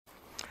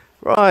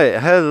Right,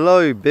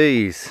 hello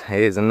bees.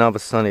 Here's another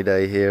sunny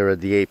day here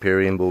at the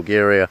Apiary in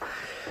Bulgaria,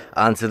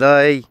 and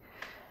today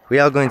we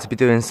are going to be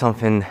doing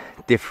something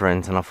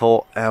different, and I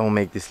thought I'll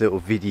make this little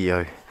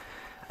video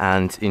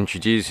and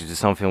introduce you to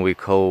something we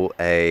call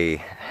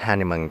a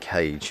Hanneman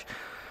Cage.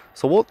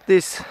 So what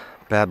this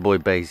bad boy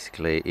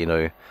basically,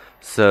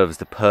 serves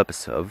the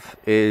purpose of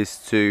is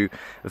to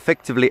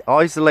effectively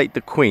isolate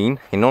the queen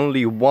in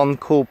only one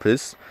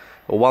corpus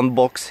or one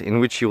box in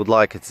which you would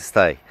like it to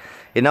stay.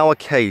 In our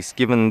case,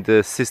 given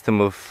the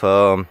system of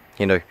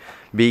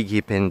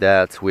beekeeping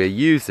that we're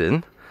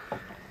using,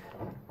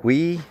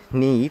 we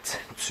need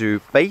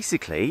to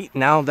basically,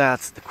 now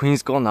that the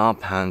queen's gone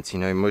up and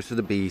most of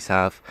the bees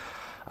have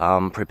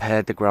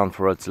prepared the ground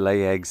for her to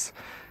lay eggs,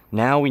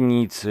 now we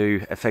need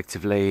to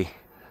effectively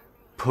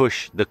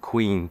push the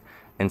queen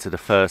into the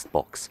first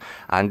box,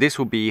 and this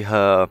will be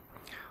her,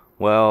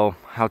 well,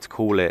 how to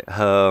call it,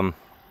 her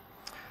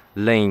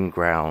laying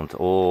ground,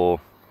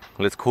 or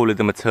let's call it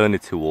the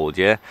maternity ward.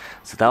 Yeah,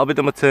 so that'll be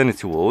the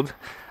maternity ward,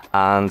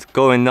 and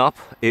going up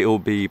it will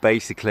be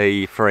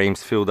basically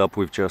frames filled up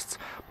with just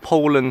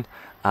pollen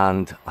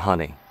and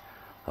honey.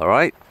 All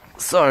right,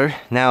 so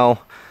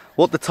now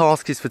what the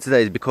task is for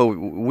today is, because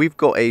we've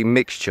got a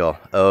mixture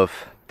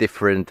of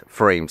different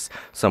frames,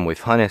 some with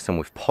honey, some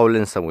with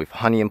pollen, some with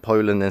honey and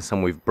pollen, and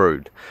some with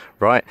brood,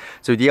 right?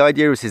 So the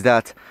idea is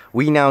that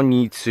we now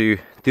need to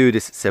do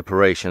this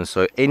separation.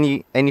 So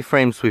any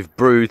frames with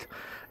brood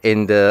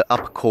in the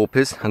upper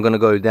corpus are going to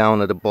go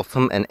down at the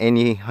bottom, and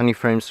any honey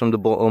frames from the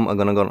bottom are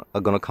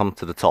gonna come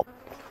to the top.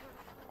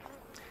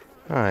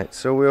 All right,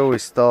 so we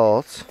always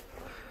start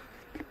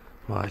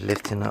by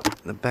lifting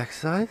up the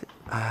backside,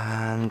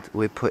 and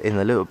we put in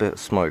a little bit of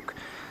smoke.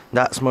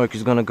 That smoke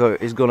is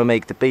gonna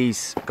make the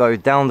bees go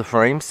down the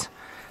frames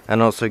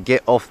and also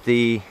get off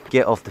the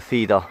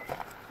feeder,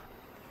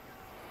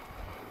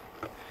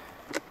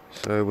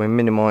 so we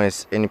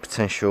minimize any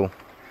potential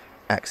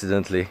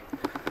accidentally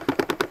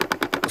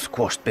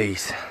squashed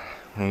bees.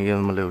 And give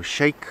them a little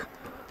shake.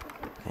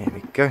 There we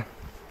go.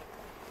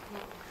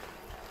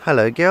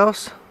 Hello,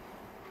 girls.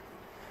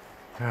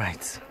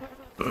 Right.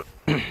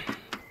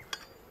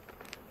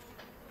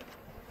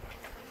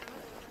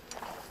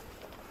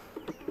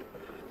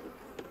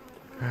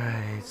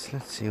 Right,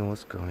 let's see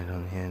what's going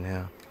on here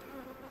now.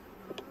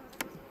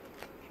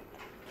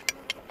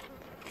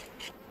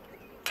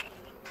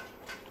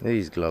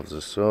 These gloves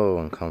are so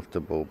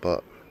uncomfortable,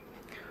 but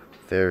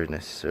very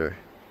necessary.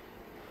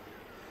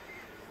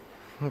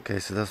 Okay,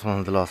 so that's one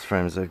of the last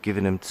frames I've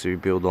given them to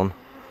build on.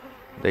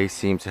 They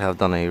seem to have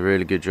done a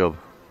really good job.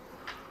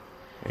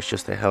 It's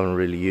just they haven't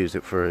really used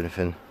it for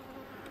anything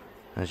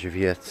as of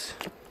yet,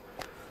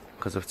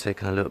 because I've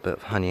taken a little bit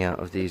of honey out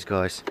of these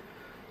guys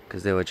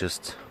because they were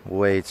just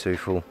way too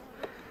full.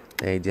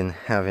 They didn't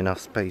have enough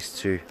space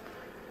to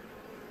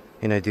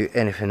do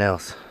anything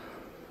else.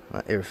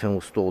 Like, everything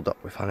was stored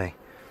up with honey.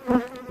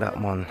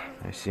 That one,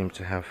 they seem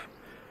to have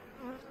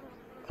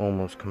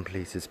almost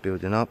completed its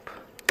building up.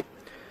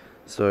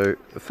 So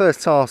the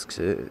first task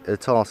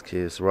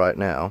is right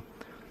now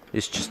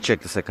is just check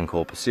the second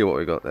corpus, see what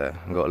we got there.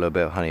 We've got a little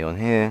bit of honey on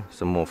here,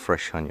 some more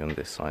fresh honey on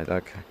this side.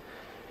 Okay,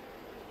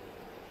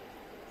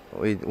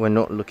 we're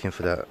not looking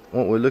for that.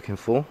 What we're looking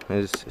for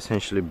is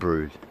essentially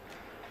brood.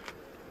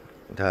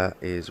 That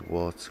is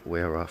what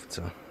we're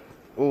after.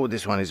 Oh,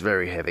 this one is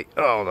very heavy.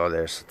 Oh no,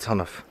 there's a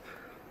ton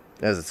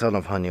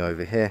of honey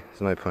over here.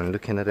 There's no point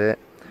looking at it.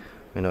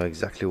 We know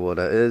exactly what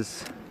that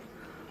is.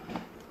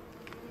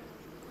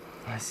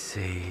 Let's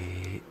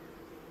see.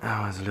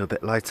 Oh, it's a little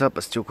bit light up,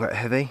 but still quite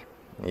heavy.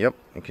 Yep,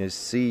 you can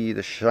see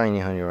the shiny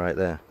honey right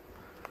there.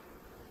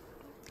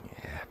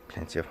 Yeah,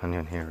 plenty of honey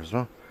on here as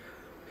well.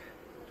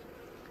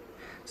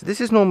 So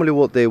this is normally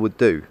what they would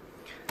do.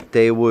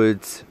 They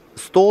would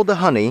store the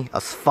honey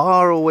as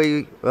far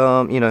away,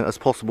 as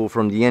possible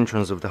from the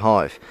entrance of the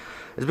hive.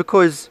 It's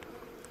because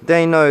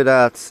they know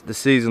that the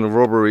season of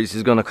robberies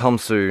is going to come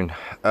soon,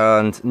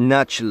 and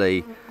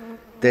naturally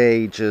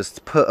they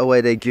just put away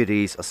their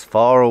goodies as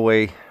far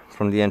away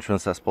from the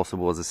entrance as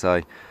possible, as I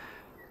say,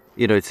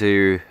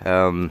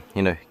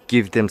 to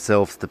give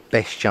themselves the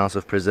best chance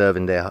of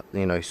preserving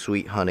their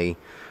sweet honey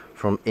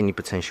from any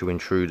potential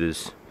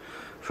intruders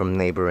from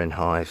neighboring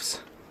hives.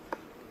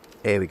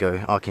 There we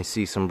go. I can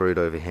see some brood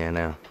over here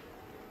now.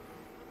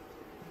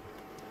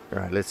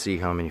 Right, let's see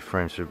how many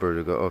frames of brood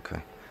we've got.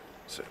 Okay,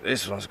 so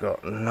this one's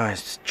got a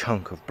nice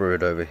chunk of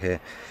brood over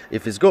here.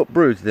 If it's got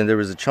brood, then there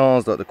is a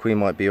chance that the queen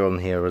might be on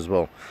here as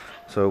well.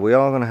 So we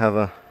are going to have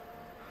a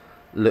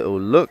little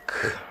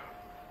look,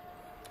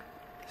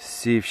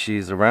 see if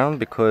she's around,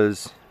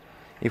 because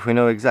if we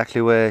know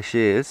exactly where she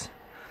is,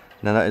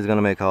 then that is going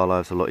to make our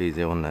lives a lot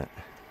easier, won't it?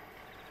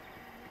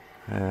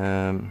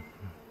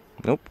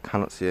 Nope,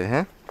 cannot see her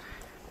here.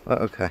 But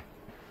okay,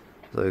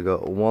 so we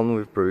got one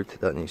with brood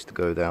that needs to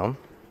go down.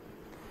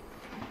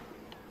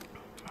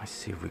 Let's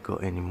see if we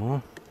got any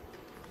more.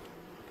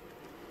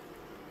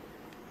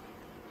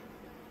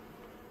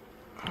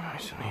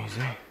 Nice and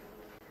easy.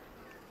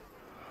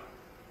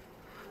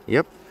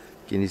 Yep,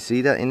 can you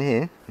see that in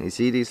here? You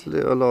see these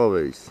little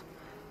larvae?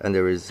 and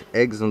there is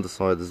eggs on the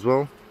side as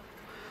well.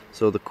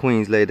 So the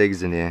queens laid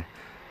eggs in here.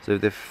 So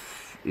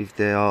if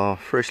they are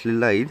freshly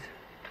laid,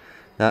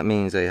 that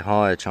means a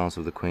higher chance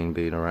of the queen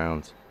being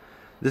around.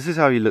 This is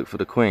how you look for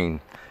the queen.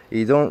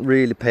 You don't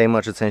really pay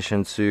much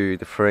attention to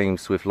the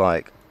frames with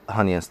like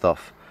honey and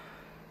stuff.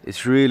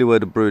 It's really where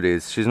the brood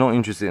is. She's not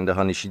interested in the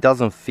honey. She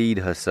doesn't feed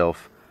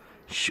herself.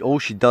 All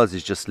she does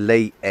is just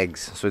lay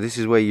eggs. So this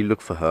is where you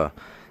look for her.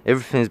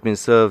 Everything's been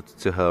served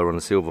to her on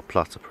a silver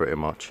platter pretty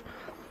much.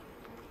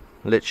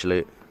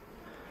 Literally.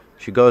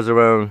 She goes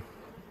around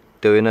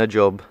doing her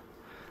job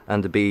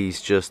and the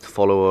bees just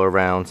follow her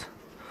around.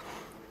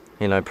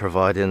 You know,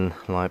 providing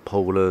like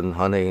pollen,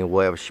 honey,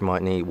 whatever she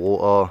might need,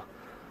 water.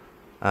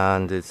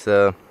 And it's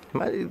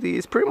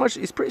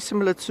pretty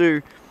similar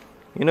to,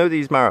 you know,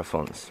 these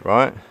marathons,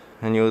 right?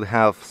 And you'll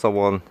have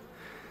someone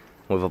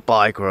with a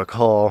bike or a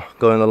car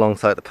going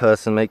alongside the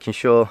person, making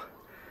sure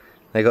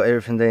they got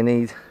everything they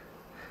need.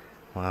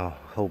 Wow,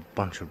 a whole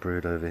bunch of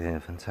brood over here,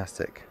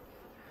 fantastic.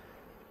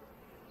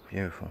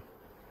 Beautiful.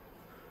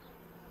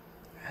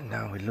 And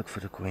now we look for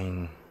the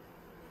queen.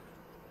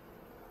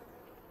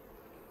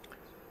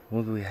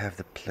 Will we have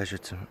the pleasure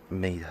to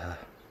meet her?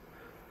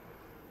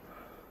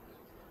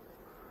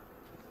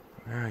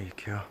 Where are you,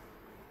 girl?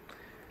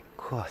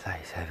 God,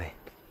 that is heavy.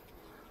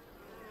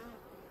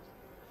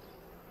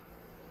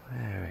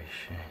 Where is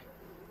she?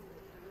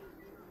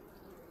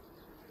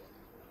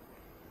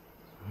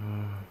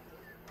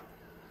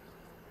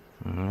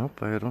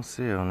 Nope, I don't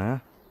see her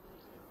now.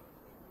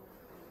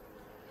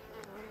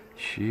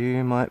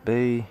 She might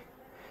be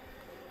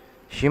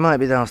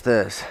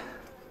downstairs,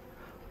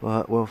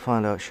 but we'll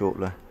find out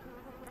shortly.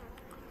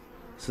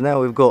 So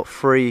now we've got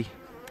 3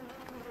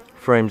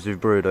 frames with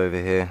brood over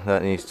here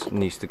that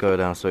needs to go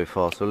down so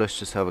far. So let's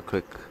just have a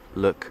quick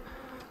look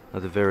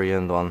at the very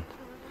end one.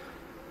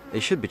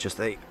 It should be just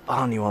a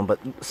honey one, but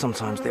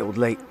sometimes they would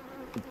lay.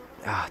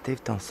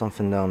 They've done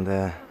something down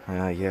there.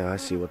 Yeah, I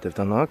see what they've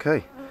done.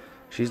 Okay,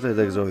 she's laid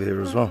eggs over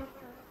here as well.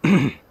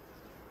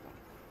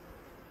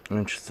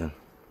 Interesting.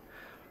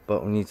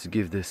 But we need to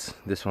give this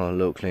one a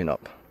little clean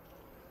up.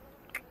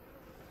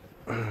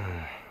 They've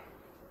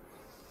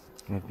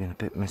been a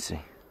bit messy.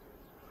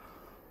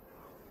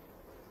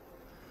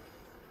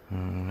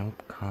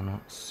 Nope,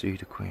 cannot see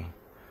the queen.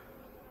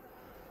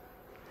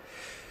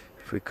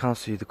 If we can't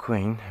see the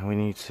queen, we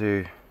need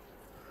to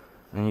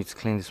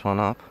clean this one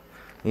up.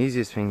 The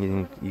easiest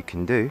thing you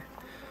can do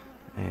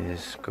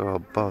is go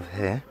above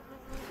here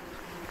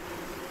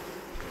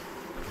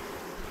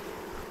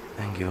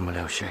and give them a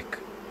little shake.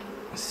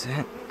 That's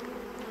it.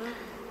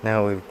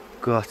 Now we've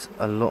got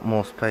a lot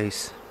more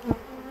space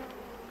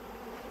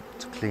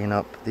to clean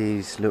up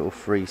these little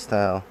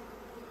freestyle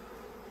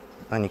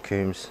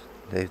honeycombs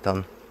they've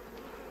done,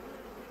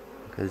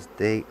 because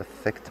they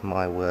affect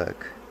my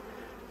work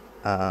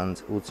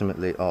and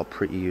ultimately are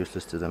pretty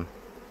useless to them.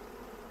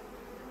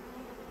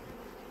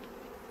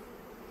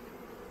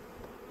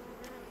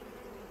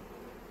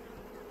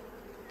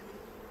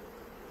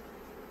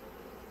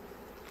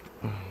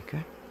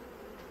 Okay.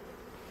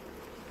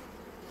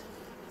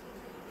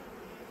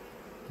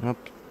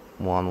 Nope,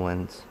 one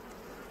went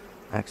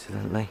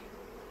accidentally.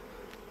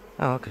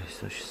 Oh, okay,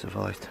 so she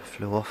survived,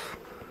 flew off.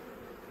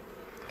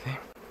 Okay.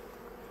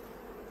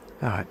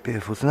 Alright,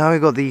 beautiful. So now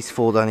we've got these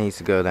 4 that need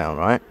to go down,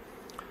 right?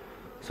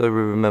 So we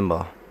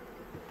remember.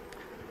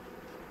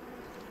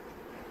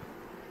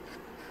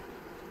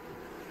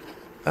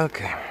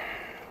 Okay.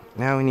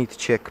 Now we need to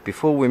check,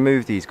 before we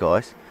move these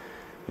guys,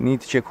 we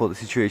need to check what the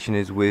situation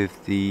is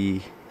with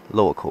the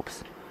lower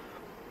corpse.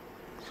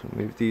 So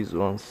move these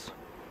ones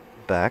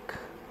back.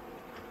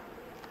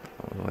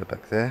 All the way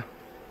back there.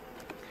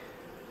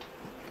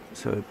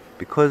 So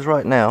because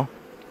right now,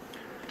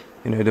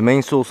 you know, the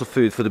main source of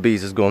food for the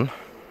bees is gone,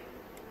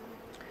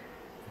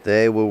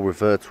 they will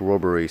revert to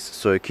robberies.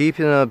 So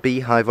keeping a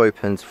beehive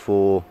open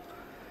for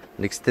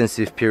an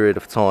extensive period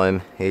of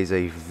time is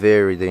a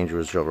very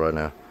dangerous job right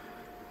now.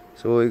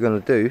 So what we're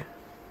going to do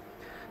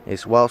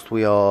is, whilst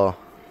we are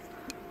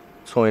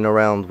toying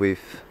around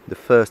with the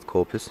first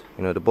corpus,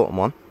 you know, the bottom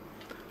one,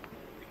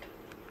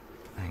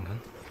 hang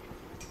on,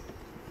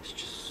 let's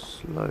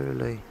just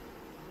slowly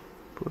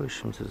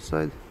push them to the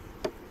side.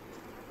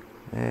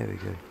 There we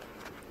go.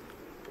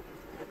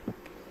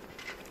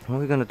 What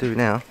we're going to do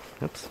now,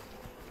 oops,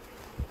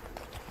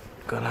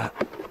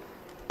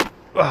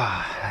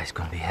 it's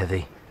going to be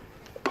heavy.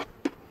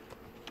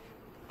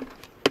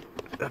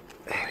 There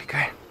we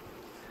go.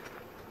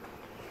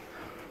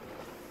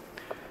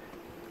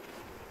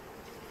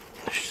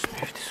 Let's just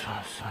move this one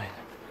aside.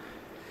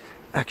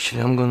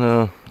 Actually, I'm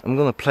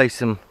gonna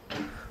place him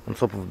on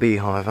top of a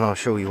beehive, and I'll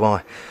show you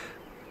why.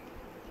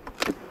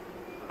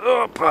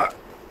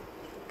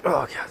 Oh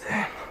god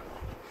damn.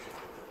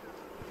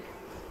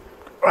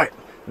 Right,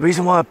 the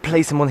reason why I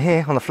place him on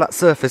here on a flat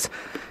surface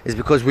is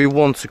because we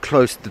want to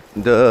close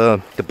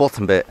the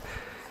bottom bit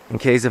in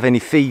case of any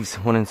thieves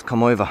wanting to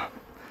come over.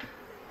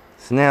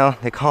 So now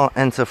they can't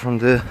enter from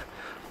the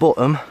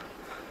bottom,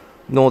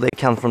 nor they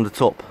can from the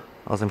top,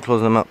 as I'm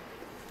closing them up.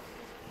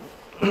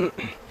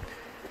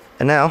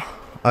 And now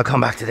I'll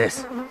come back to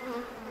this.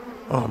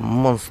 Oh,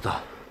 monster.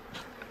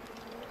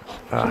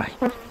 Alright.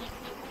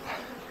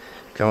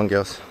 Come on,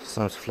 girls. It's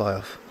time to fly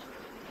off.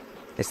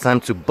 It's time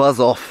to buzz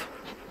off.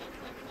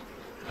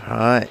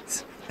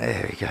 Alright.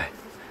 There we go.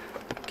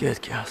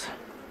 Good, girls.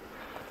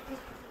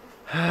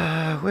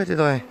 Where did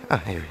I... Ah,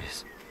 here it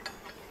is.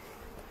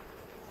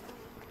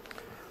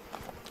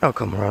 I'll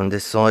come around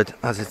this side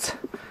as it's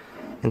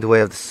in the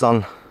way of the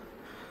sun,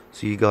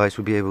 so you guys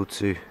will be able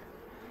to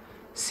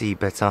see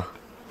better.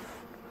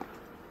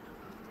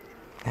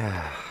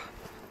 Why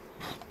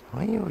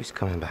are you always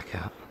coming back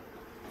out?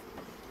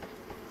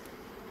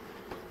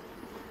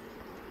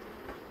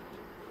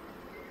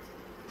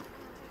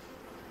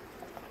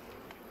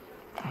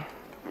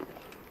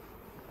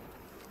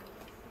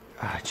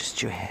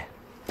 Just your hair.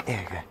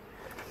 There you go.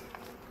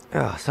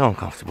 Oh, so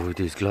uncomfortable with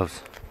these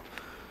gloves.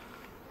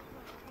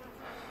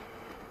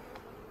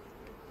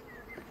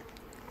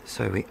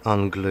 So we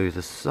unglue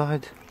the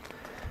side,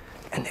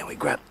 and then we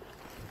grab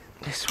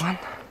this one.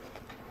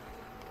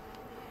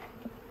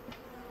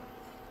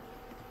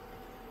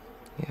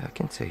 Yeah, I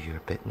can tell you're a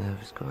bit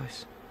nervous,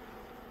 guys.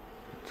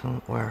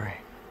 Don't worry.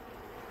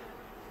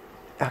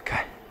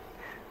 Okay.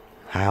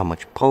 How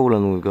much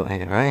pollen we've got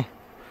here, eh?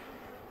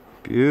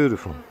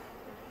 Beautiful.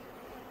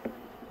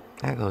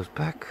 That goes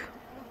back.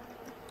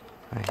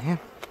 Right here.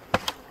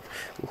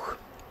 Ooh.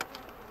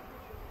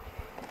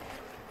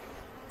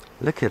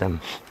 Look at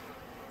him.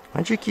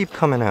 Why'd you keep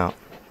coming out?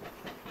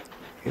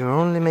 You're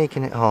only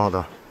making it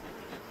harder.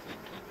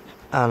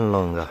 And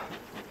longer.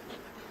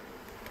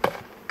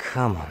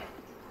 Come on.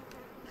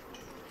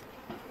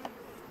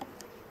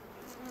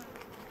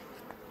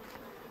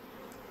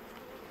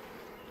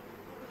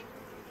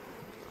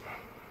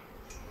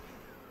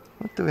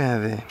 What do we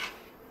have here?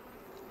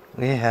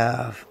 We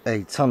have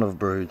a ton of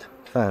brood.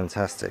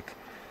 Fantastic.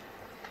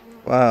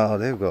 Wow,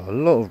 they've got a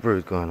lot of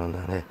brood going on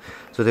down here.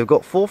 So they've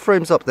got 4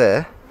 frames up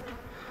there.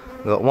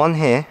 We've got one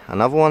here,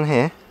 another one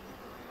here.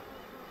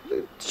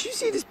 Did you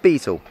see this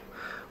beetle?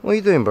 What are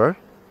you doing, bro?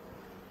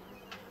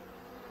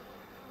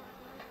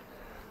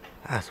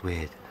 That's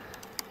weird.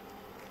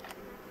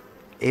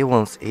 He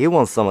wants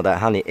some of that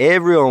honey.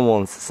 Everyone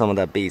wants some of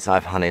that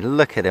Beezhive honey.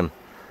 Look at him.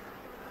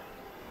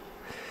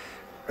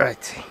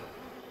 Right.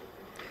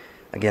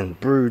 Again,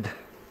 brood.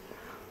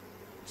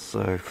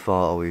 So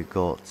far we've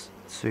got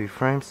 2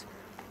 frames.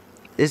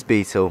 This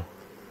beetle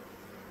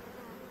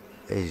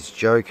is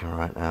joking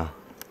right now.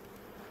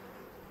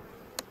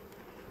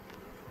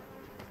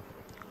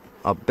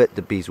 I bet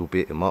the bees will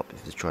beat him up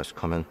if he tries to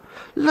come in.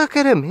 Look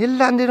at him, he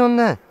landed on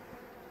there.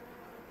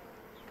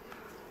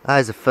 That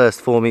is a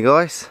first for me,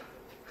 guys.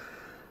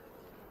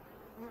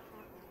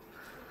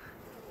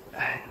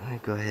 Right, what have we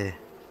got here?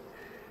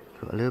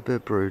 Got a little bit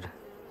of brood.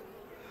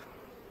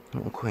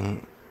 Not a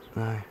queen,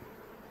 no.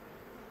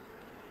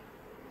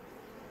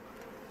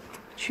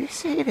 Do you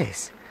see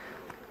this?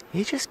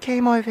 He just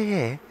came over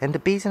here and the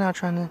bees are now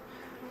trying to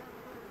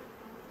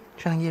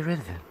get rid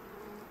of him.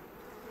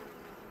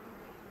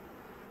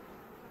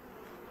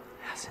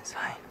 That's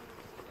insane.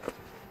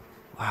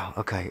 Wow,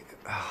 okay.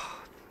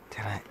 Oh,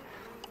 damn it.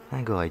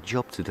 I got a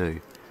job to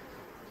do.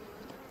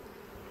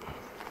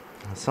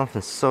 And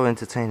something so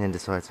entertaining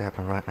decides to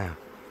happen right now.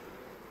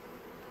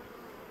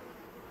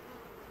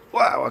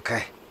 Wow,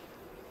 okay.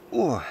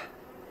 Oh,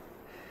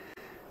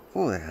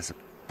 there's a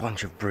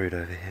bunch of brood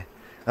over here.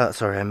 Oh,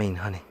 sorry, I mean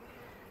honey.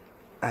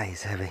 Ah,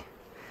 he's heavy.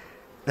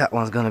 That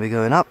one's gonna be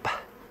going up.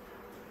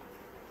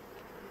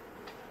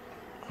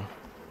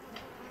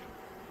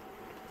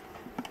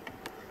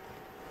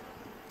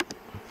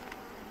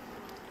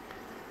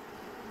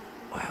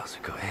 What else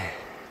we got here?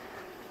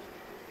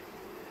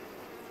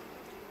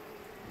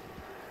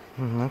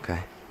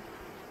 Okay.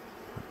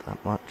 Not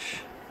that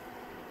much.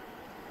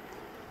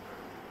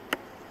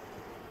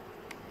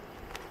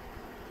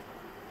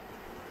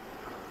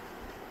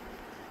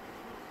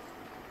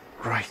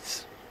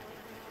 Right.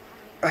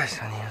 That's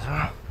honey as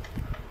well.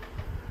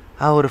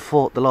 I would have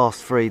thought the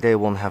last 3 they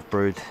won't have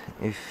brood.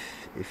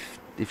 If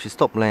you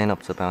stop laying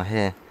up to about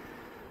here,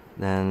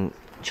 then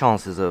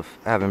chances of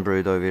having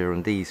brood over here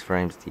on these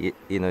frames, the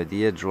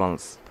edge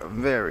ones, are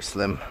very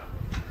slim.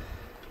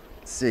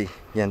 Let's see,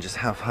 again, just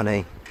have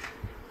honey.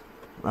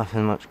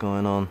 Nothing much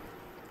going on.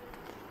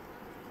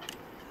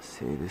 Let's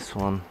see this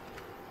one.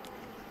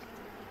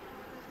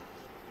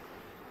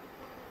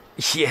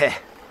 Yeah.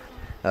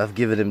 I've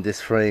given them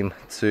this frame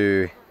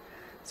to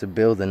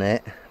build a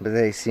net, but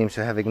they seem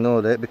to have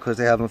ignored it because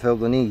they haven't felt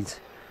the need.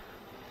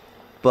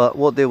 But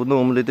what they would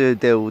normally do,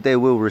 they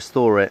will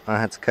restore it. I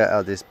had to cut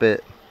out this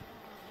bit.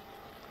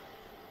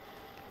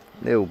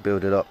 They will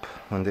build it up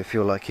when they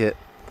feel like it,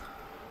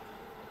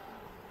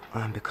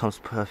 and becomes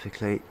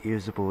perfectly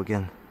usable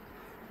again.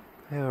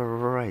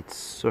 Alright,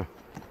 so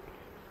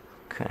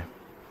okay.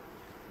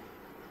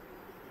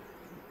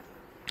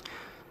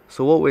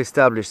 So what we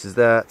established is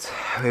that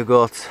we've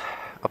got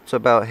up to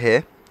about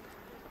here.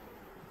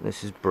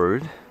 This is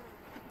brood.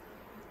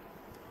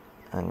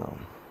 Hang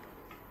on.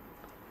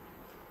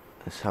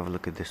 Let's have a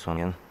look at this one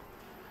again.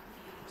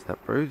 Is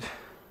that brood?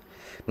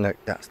 No,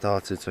 that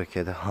started. So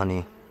okay, the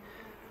honey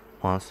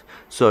once.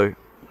 So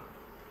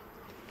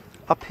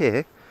up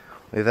here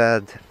we've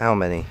had how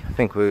many? I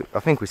think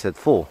we said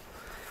 4.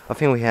 I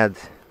think we had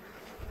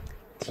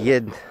the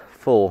end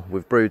 4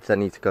 with broods that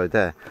need to go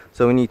there.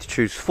 So we need to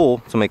choose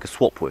 4 to make a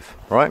swap with,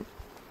 right?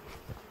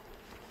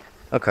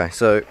 Okay,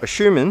 so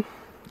assuming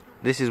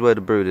this is where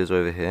the brood is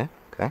over here,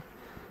 okay?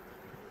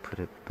 Put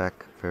it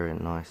back very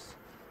nice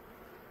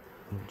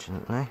and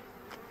gently.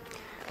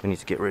 We need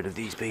to get rid of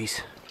these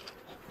bees.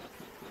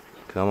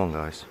 Come on,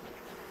 guys.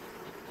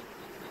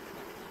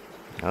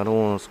 I don't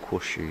want to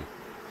squash you.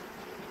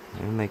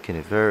 You're making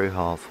it very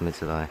hard for me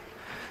today.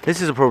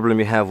 This is a problem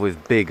you have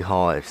with big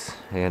hives,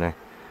 you know.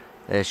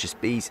 There's just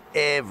bees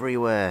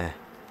everywhere.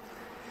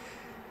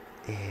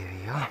 Here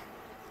we are.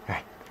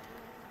 Right.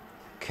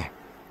 Okay.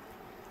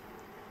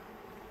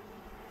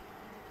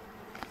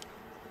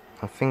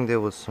 I think there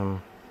was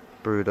some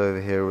brood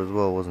over here as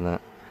well, wasn't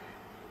it?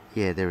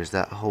 Yeah, there is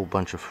that whole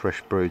bunch of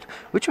fresh brood,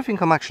 which I think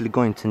I'm actually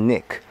going to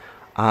nick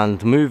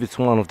and move it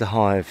to one of the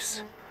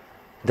hives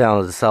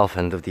down at the south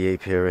end of the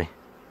apiary.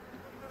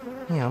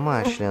 Yeah, I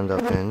might actually end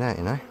up doing that,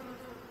 you know.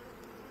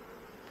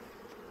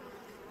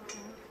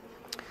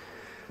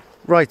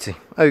 Righty,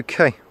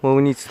 okay, well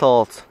we need to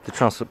start the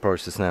transfer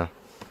process now.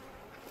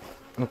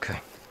 Okay.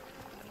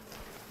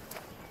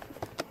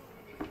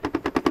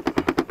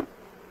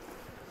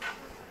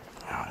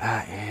 Now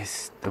that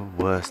is the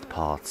worst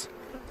part.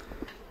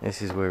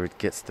 This is where it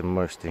gets the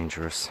most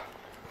dangerous.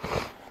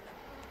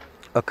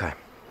 Okay,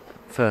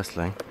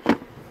 firstly,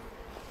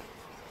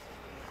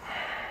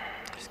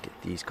 let's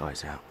get these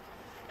guys out.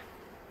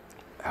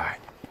 Alright,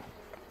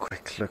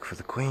 quick look for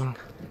the queen.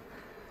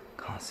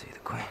 Can't see the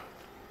queen.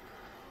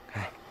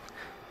 Okay.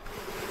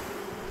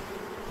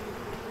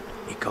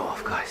 You go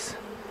off, guys.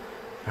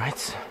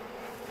 Right.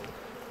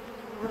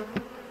 Here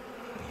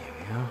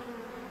we go.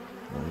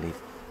 We'll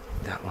leave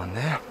that one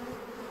there.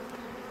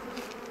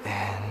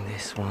 And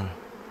this one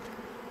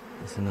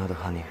is another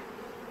honey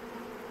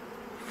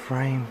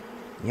frame.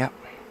 Yep.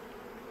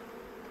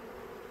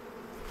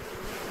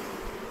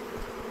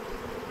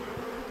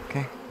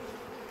 Okay.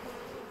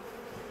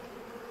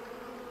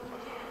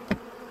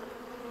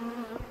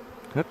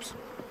 Oops.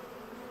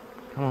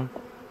 Come on.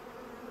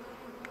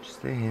 Just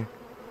stay here.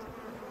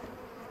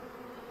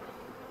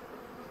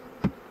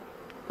 You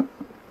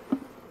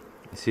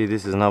see,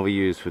 this is another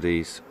use for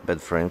these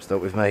bed frames that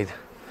we've made.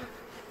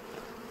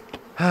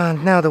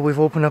 And now that we've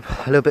opened up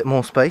a little bit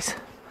more space,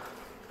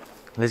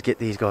 let's get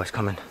these guys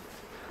coming.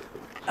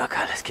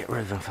 Okay, let's get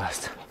rid of them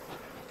first.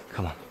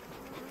 Come on.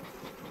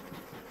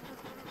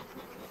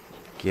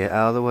 Get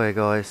out of the way,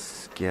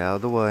 guys. Get out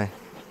of the way.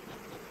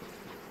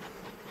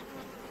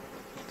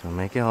 Don't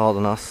make it hard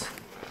on us.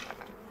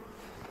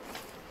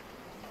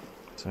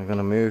 So I'm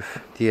gonna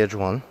move the edge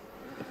one,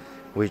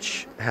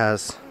 which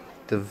has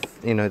the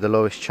the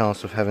lowest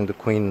chance of having the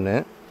queen in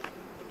it.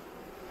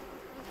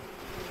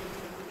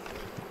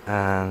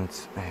 And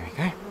there we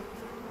go.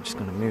 I'm just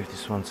gonna move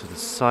this one to the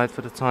side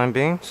for the time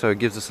being, so it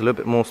gives us a little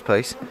bit more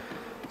space.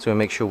 So we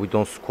make sure we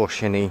don't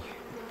squash any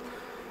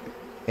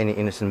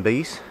innocent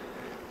bees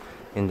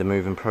in the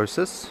moving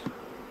process.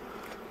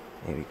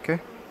 There we go.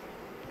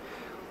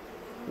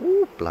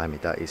 Ooh, blimey,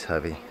 that is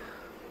heavy.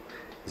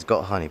 It's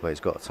got honey, but it's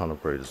got a ton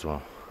of brood as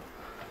well.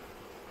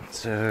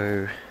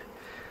 So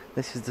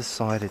this is the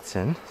side it's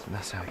in, so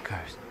that's how it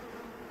goes.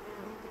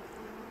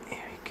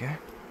 Here we go.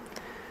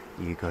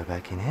 You go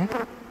back in here.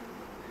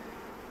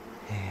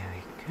 Here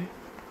we go.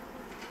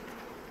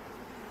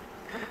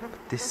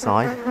 But this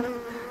side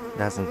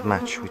doesn't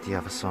match with the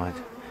other side,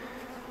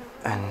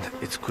 and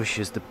it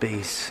squishes the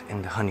bees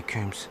in the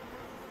honeycombs.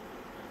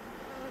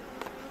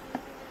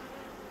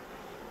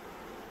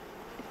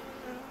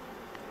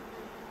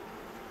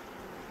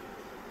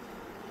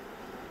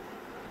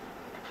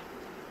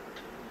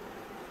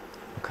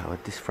 Okay, well,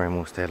 this frame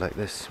will stay like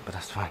this, but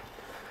that's fine.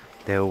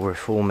 They'll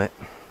reform it.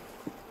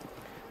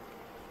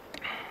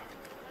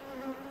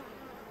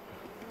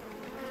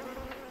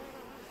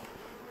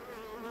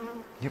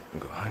 Yep,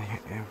 we've got honey,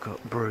 we've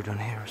got brood on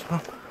here as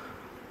well.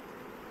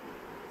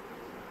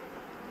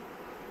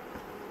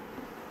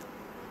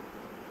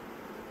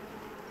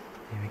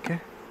 Here we go.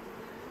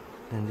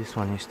 Then this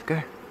one needs to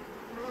go.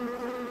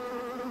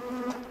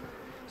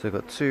 So I've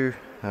got 2,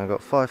 I've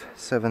got 5,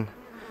 7,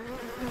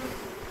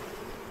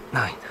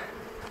 9.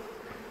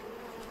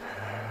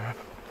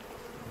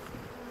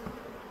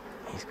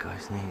 These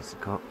guys need to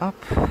go up.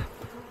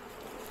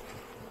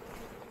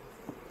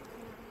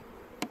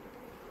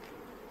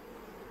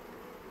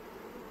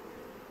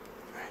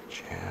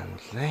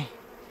 Gently.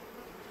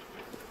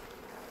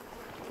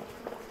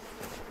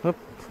 Oop.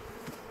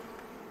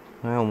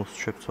 I almost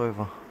tripped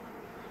over.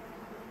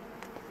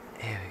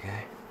 Here we go.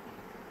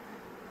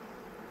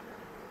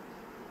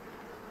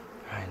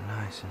 Right,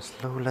 nice and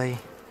slowly.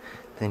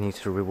 They need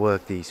to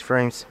rework these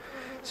frames.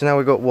 So now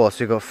we've got what?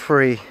 So we've got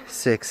 3,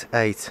 6,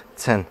 8,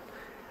 10.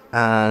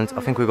 And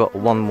I think we've got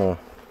one more.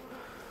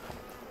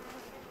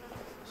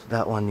 So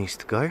that one needs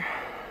to go.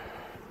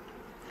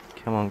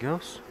 Come on,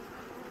 girls.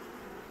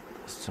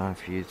 It's time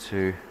for you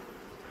to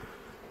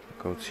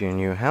Go to your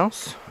new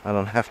house. I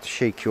don't have to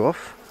shake you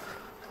off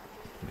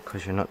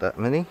because you're not that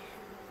many.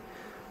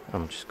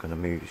 I'm just gonna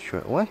move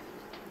straight away.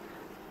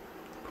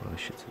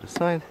 Push it to the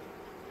side.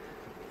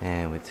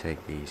 And we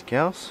take these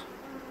girls.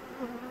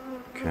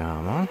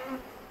 Come on.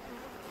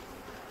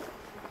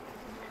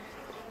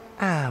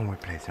 And we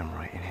place them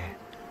right in here.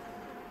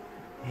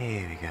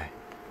 Here we go.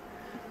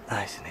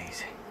 Nice and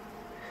easy.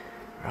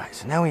 Right,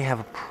 so now we have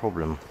a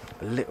problem.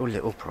 A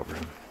little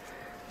problem.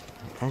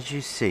 As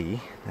you see,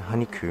 the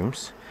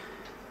honeycombs,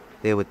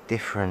 they were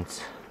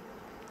different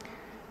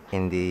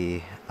in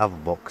the other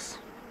box.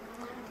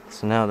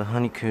 So now the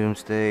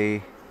honeycombs,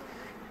 they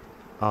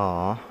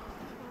are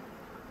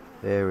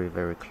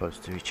very close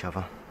to each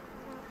other.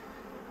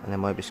 And they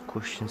might be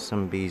squishing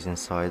some bees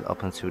inside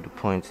up until the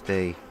point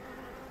they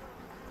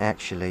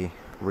actually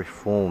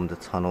reform the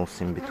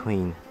tunnels in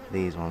between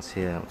these ones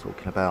here I'm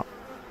talking about.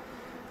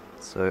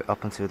 So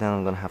up until then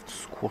I'm going to have to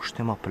squash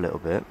them up a little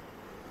bit.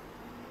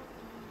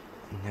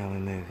 Now we're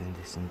moving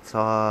this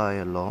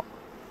entire lot.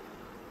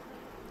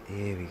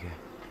 Here we go.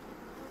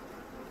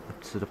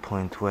 Up to the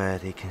point where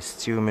they can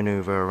still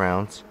maneuver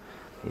around.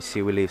 You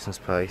see we leave some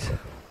space.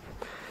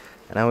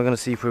 And now we're going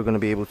to see if we're going to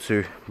be able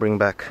to bring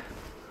back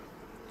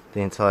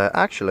the entire...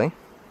 Actually,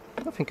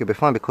 I think it'll be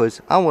fine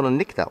because I want to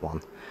nick that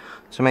one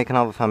to make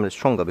another family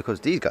stronger, because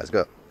these guys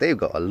they've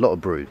got a lot of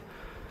brood.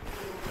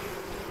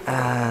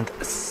 And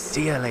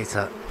see you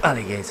later,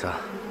 alligator.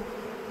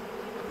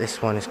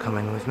 This one is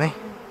coming with me.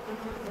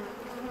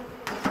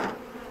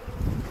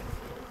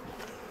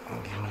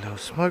 I'll give them a little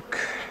smoke.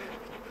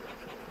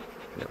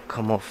 They'll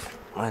come off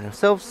by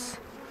themselves.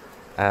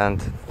 And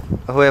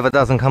whoever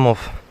doesn't come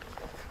off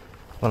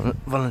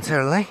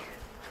voluntarily,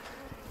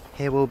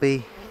 he will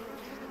be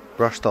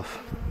brushed off.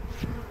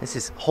 This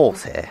is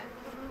horsehair,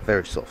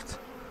 very soft.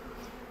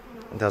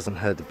 It doesn't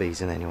hurt the bees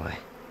in any way.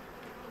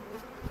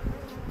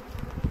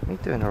 What are you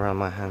doing around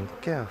my hand?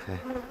 Get off here.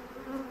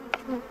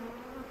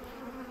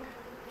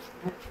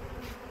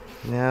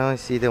 Now I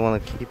see they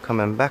want to keep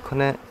coming back on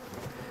it.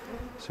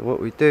 So what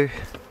we do,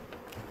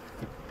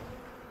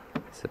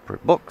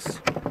 separate box.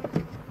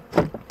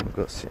 We've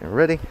got sitting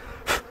ready.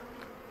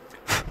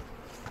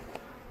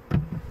 There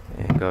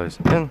it goes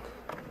in.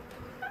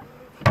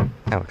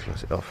 Now we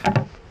close it off.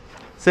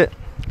 That's it.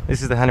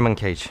 This is the Hanneman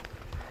Cage.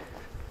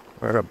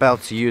 We're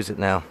about to use it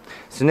now.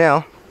 So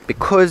now,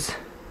 because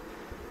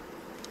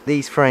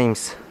these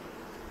frames,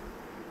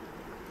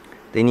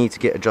 they need to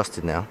get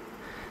adjusted now.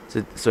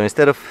 So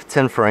instead of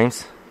 10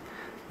 frames,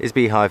 this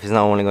beehive is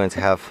now only going to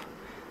have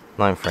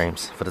 9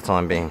 frames for the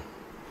time being.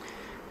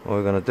 What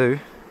we're going to do,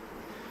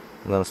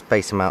 I'm going to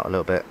space them out a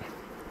little bit.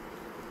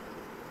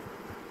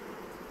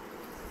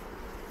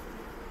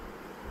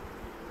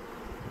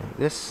 Like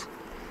this.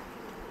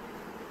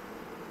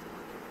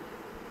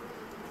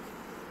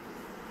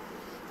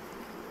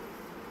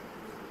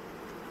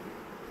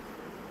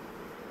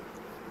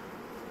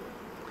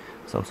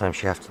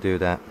 Sometimes you have to do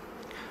that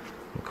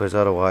because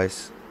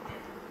otherwise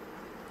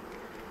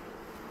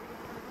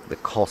the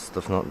cost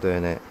of not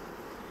doing it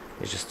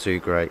is just too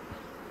great.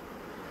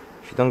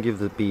 If you don't give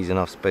the bees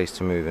enough space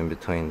to move in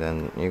between,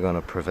 then you're going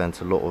to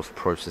prevent a lot of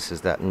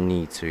processes that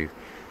need to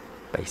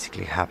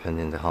basically happen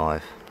in the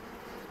hive.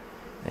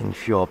 And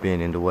if you are being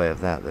in the way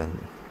of that,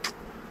 then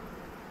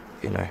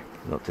you know,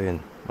 not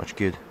doing much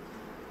good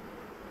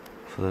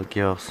for the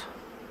girls.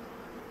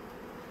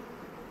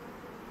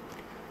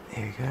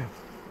 Here we go.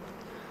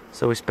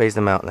 So we space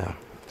them out now.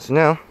 So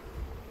now,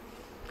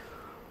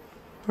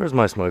 where's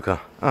my smoker?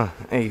 Ah,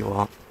 there you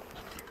are.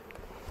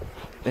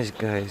 These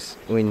guys,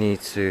 we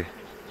need to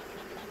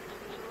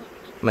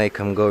make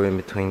them go in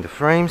between the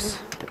frames,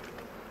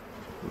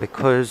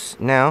 because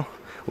now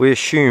we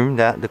assume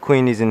that the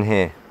queen is in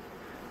here.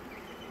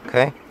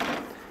 Okay?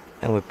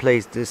 And we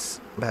place this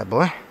bad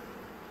boy.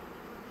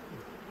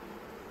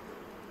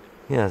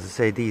 Yeah, as I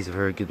say, these are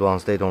very good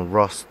ones. They don't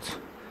rust,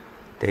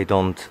 they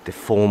don't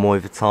deform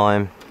over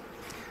time.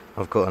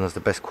 I've gotten us the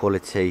best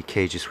quality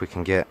cages we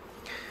can get.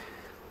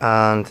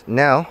 And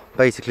now,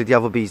 basically the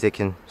other bees, they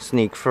can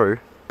sneak through,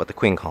 but the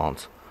queen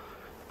can't.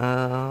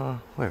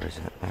 Where is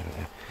it? There we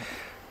go.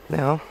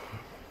 Now,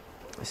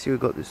 I see we've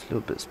got this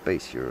little bit of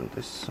space here on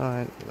this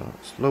side. We're going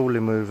to slowly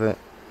move it.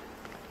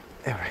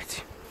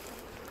 Alright.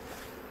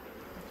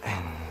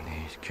 And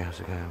these cows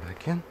are going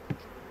back in.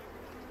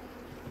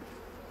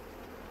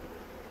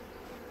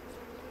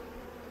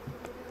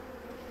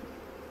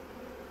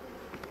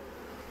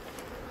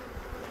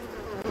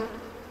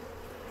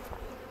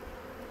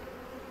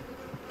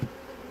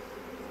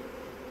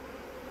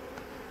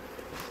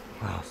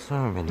 Wow,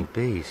 so many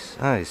bees.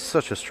 That is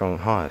such a strong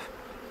hive.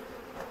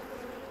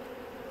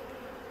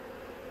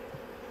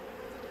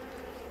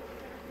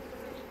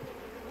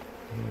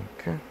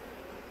 Okay.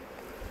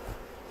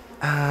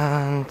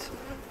 And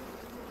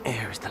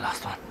here is the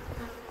last one.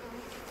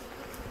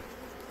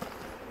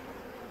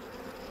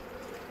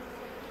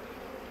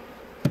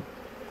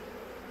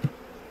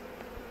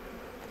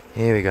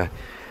 Here we go.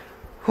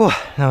 Whew,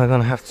 now we're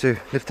going to have to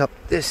lift up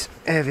this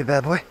heavy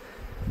bad boy.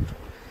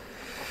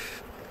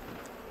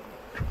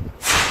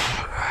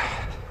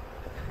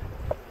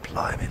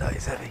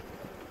 it's heavy.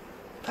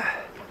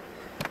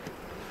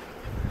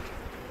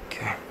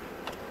 Okay.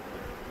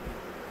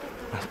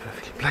 That's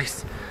perfectly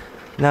placed.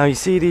 Now you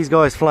see these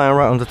guys flying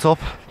right on the top.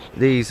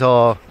 These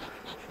are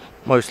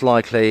most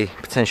likely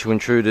potential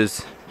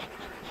intruders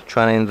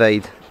trying to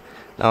invade.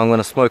 Now I'm going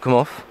to smoke them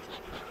off.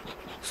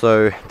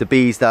 So the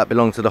bees that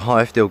belong to the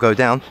hive, they'll go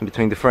down in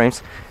between the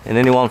frames, and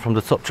anyone from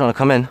the top trying to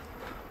come in,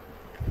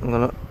 I'm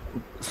going to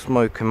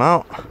smoke them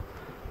out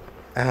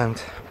and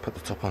put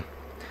the top on.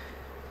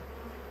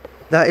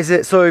 That is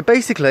it. So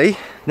basically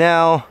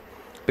now,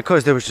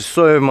 because there was just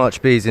so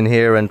much bees in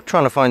here, and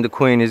trying to find the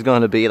queen is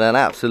going to be an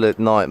absolute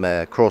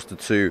nightmare across the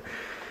two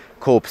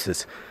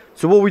corpses.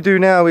 So what we do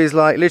now is,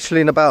 like,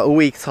 literally in about a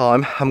week's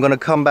time, I'm going to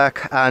come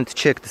back and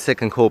check the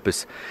second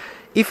corpus.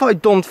 If I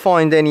don't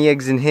find any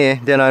eggs in here,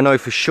 then I know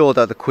for sure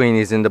that the queen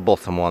is in the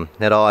bottom one,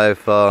 that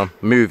I've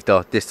moved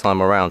her this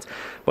time around.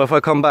 But if I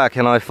come back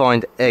and I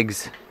find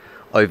eggs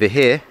over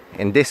here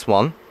in this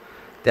one,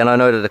 then I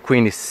know that the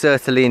queen is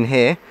certainly in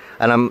here.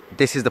 And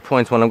this is the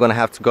point when I'm going to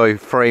have to go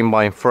frame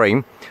by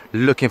frame,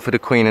 looking for the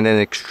queen and then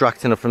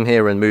extracting her from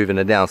here and moving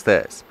her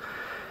downstairs.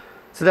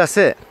 So that's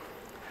it.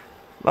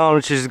 I'm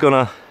just going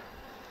to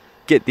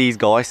get these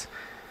guys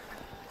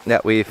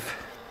that we've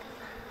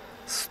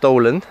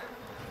stolen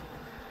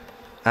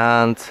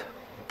and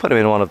put them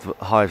in one of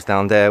the hives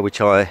down there,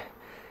 which I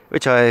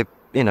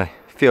you know,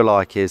 feel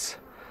like is,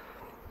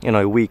 you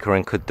know, weaker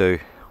and could do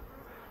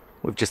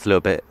with just a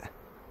little bit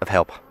of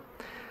help.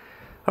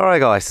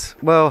 Alright guys,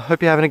 well,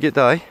 hope you're having a good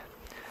day.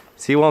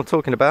 See what I'm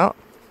talking about?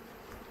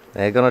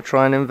 They're gonna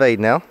try and invade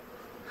now,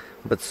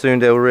 but soon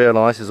they'll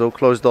realise it's all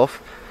closed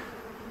off,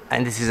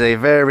 and this is a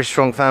very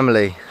strong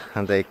family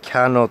and they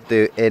cannot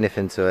do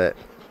anything to it.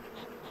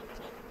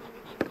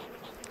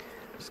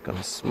 Just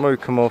gonna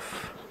smoke them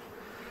off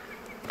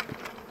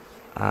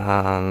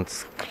and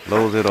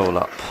close it all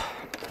up.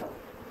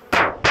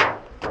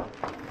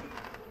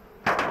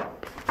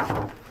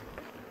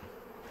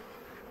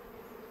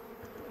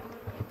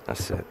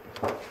 That's it.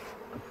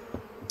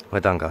 We're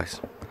done, guys.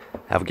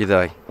 Have a good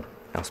day.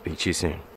 I'll speak to you soon.